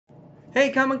Hey,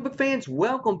 comic book fans,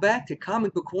 welcome back to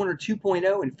Comic Book Corner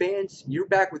 2.0. And fans, you're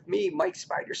back with me, Mike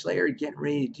Spider Slayer, getting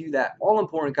ready to do that all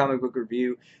important comic book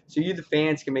review so you, the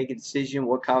fans, can make a decision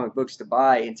what comic books to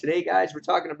buy. And today, guys, we're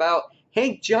talking about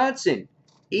Hank Johnson,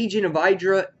 Agent of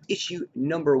Hydra, issue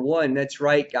number 1. That's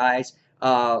right, guys.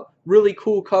 Really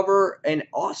cool cover and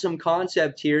awesome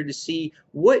concept here to see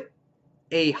what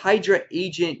a Hydra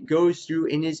agent goes through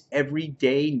in his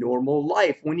everyday normal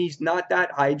life when he's not that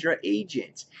Hydra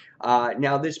agent.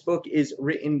 Now, this book is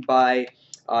written by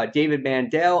David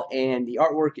Mandel, and the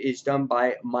artwork is done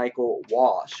by Michael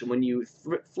Walsh. When you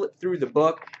flip through the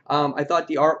book, I thought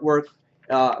the artwork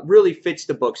really fits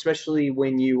the book, especially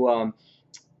when you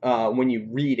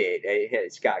read it.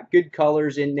 It's got good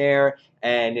colors in there,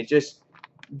 and it just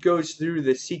goes through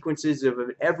the sequences of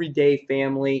an everyday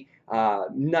family.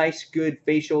 Nice, good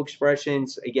facial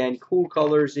expressions. Again, cool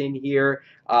colors in here.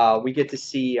 We get to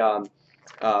see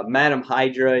Madam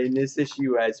Hydra in this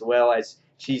issue, as well as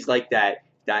she's like that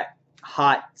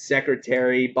hot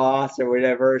secretary boss or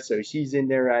whatever. So she's in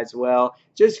there as well.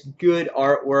 Just good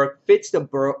artwork. Fits the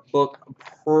book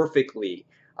perfectly.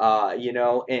 And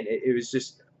it was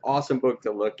just awesome book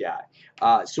to look at.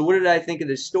 So what did I think of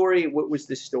the story? What was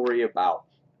the story about?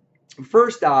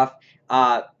 First off,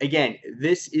 again,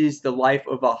 this is the life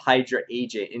of a Hydra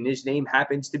agent, and his name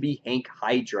happens to be Hank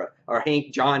Hydra, or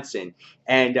Hank Johnson.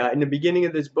 And in the beginning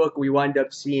of this book, we wind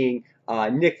up seeing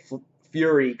Nick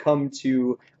Fury come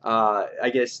to,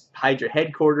 I guess, Hydra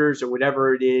headquarters or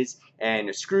whatever it is, and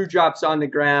a screw drops on the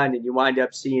ground, and you wind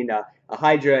up seeing a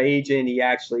Hydra agent. He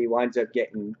actually winds up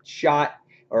getting shot,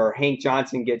 or Hank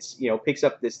Johnson gets, picks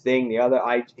up this thing. The other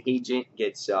agent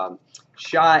gets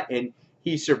shot, and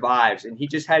he survives, and he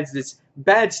just has this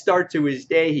bad start to his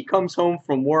day. He comes home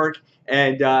from work,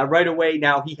 and right away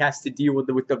now he has to deal with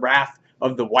the wrath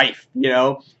of the wife,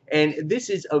 And this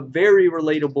is a very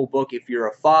relatable book if you're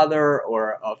a father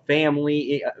or a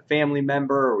family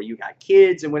member, or you got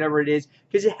kids and whatever it is,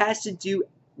 because it has to do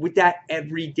with that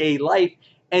everyday life.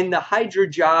 And the Hydra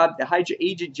job, the Hydra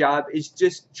agent job, is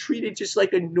just treated just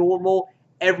like a normal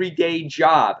everyday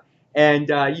job. And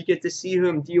you get to see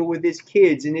him deal with his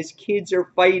kids, and his kids are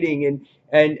fighting,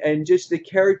 and just the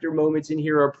character moments in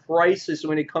here are priceless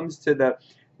when it comes to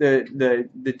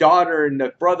the daughter and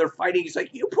the brother fighting. He's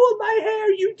like, you pulled my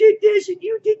hair, you did this, and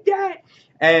you did that.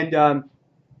 And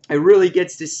it really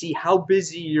gets to see how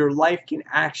busy your life can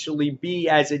actually be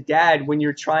as a dad when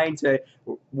you're trying to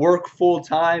work full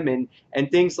time and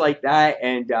things like that.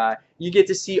 And you get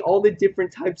to see all the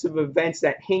different types of events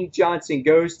that Hank Johnson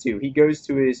goes to. He goes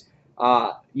to his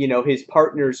his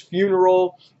partner's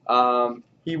funeral.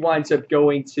 He winds up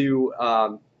going to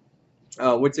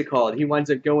what's it called? He winds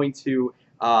up going to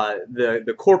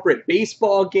the corporate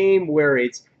baseball game where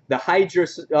it's the Hydra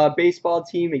baseball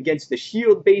team against the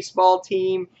Shield baseball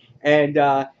team, and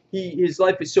his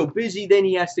life is so busy. Then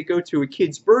he has to go to a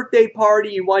kid's birthday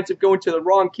party. He winds up going to the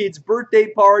wrong kid's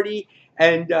birthday party,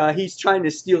 and he's trying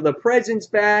to steal the presents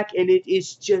back, and it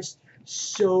is just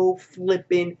so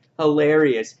flippin'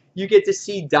 hilarious. You get to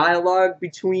see dialogue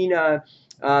between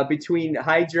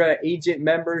Hydra agent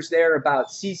members there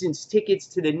about season's tickets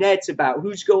to the Nets, about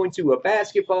who's going to a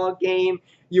basketball game.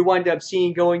 You wind up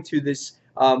seeing going to this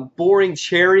boring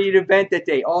chariot event that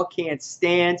they all can't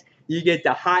stand. You get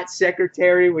the hot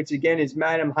secretary, which again is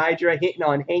Madam Hydra, hitting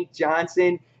on Hank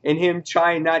Johnson, and him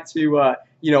trying not to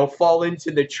fall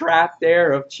into the trap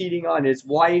there of cheating on his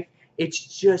wife. It's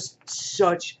just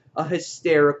such a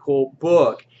hysterical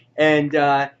book. And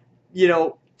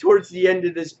towards the end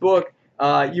of this book,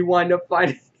 you wind up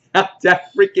finding out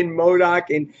that freaking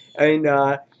MODOK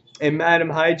and Madam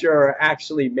Hydra are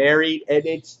actually married, and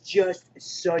it's just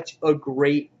such a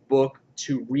great book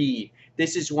to read.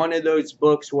 This is one of those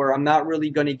books where I'm not really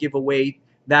going to give away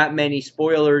that many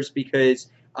spoilers, because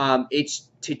it's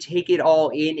to take it all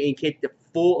in and get the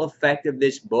full effect of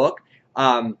this book.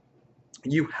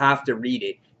 You have to read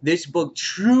it. This book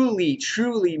truly,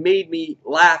 truly made me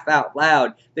laugh out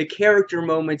loud. The character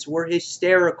moments were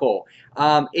hysterical.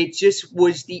 It just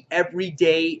was the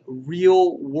everyday,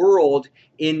 real world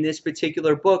in this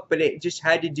particular book, but it just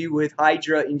had to do with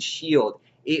Hydra and S.H.I.E.L.D.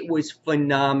 It was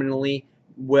phenomenally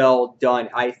well done.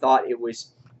 I thought it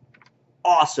was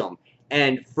awesome.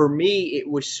 And for me, it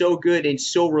was so good and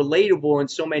so relatable in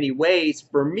so many ways.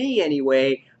 For me,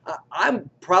 anyway,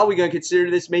 I'm probably going to consider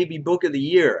this maybe book of the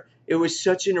year. It was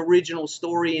such an original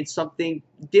story and something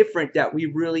different that we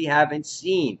really haven't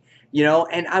seen,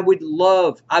 and I would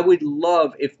love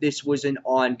if this was an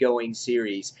ongoing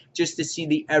series, just to see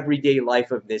the everyday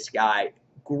life of this guy.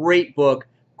 Great book,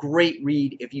 great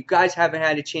read. If you guys haven't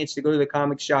had a chance to go to the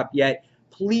comic shop yet,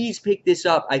 please pick this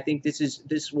up. I think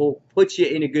this will put you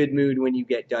in a good mood when you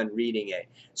get done reading it.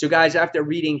 So guys, after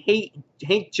reading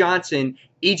Hank Johnson,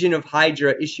 Agent of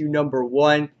Hydra, issue number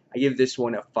 1, I give this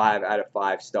one a 5 out of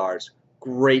 5 stars.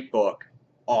 Great book.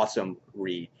 Awesome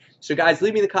read. So guys,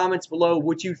 leave me in the comments below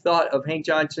what you thought of Hank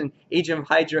Johnson, Agent of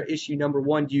Hydra, issue number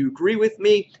 1. Do you agree with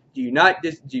me? Do you not?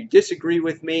 Do you disagree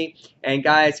with me? And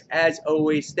guys, as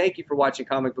always, thank you for watching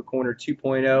Comic Book Corner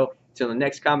 2.0. Till the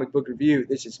next comic book review,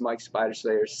 this is Mike Spider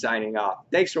Slayer signing off.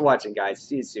 Thanks for watching, guys.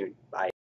 See you soon. Bye.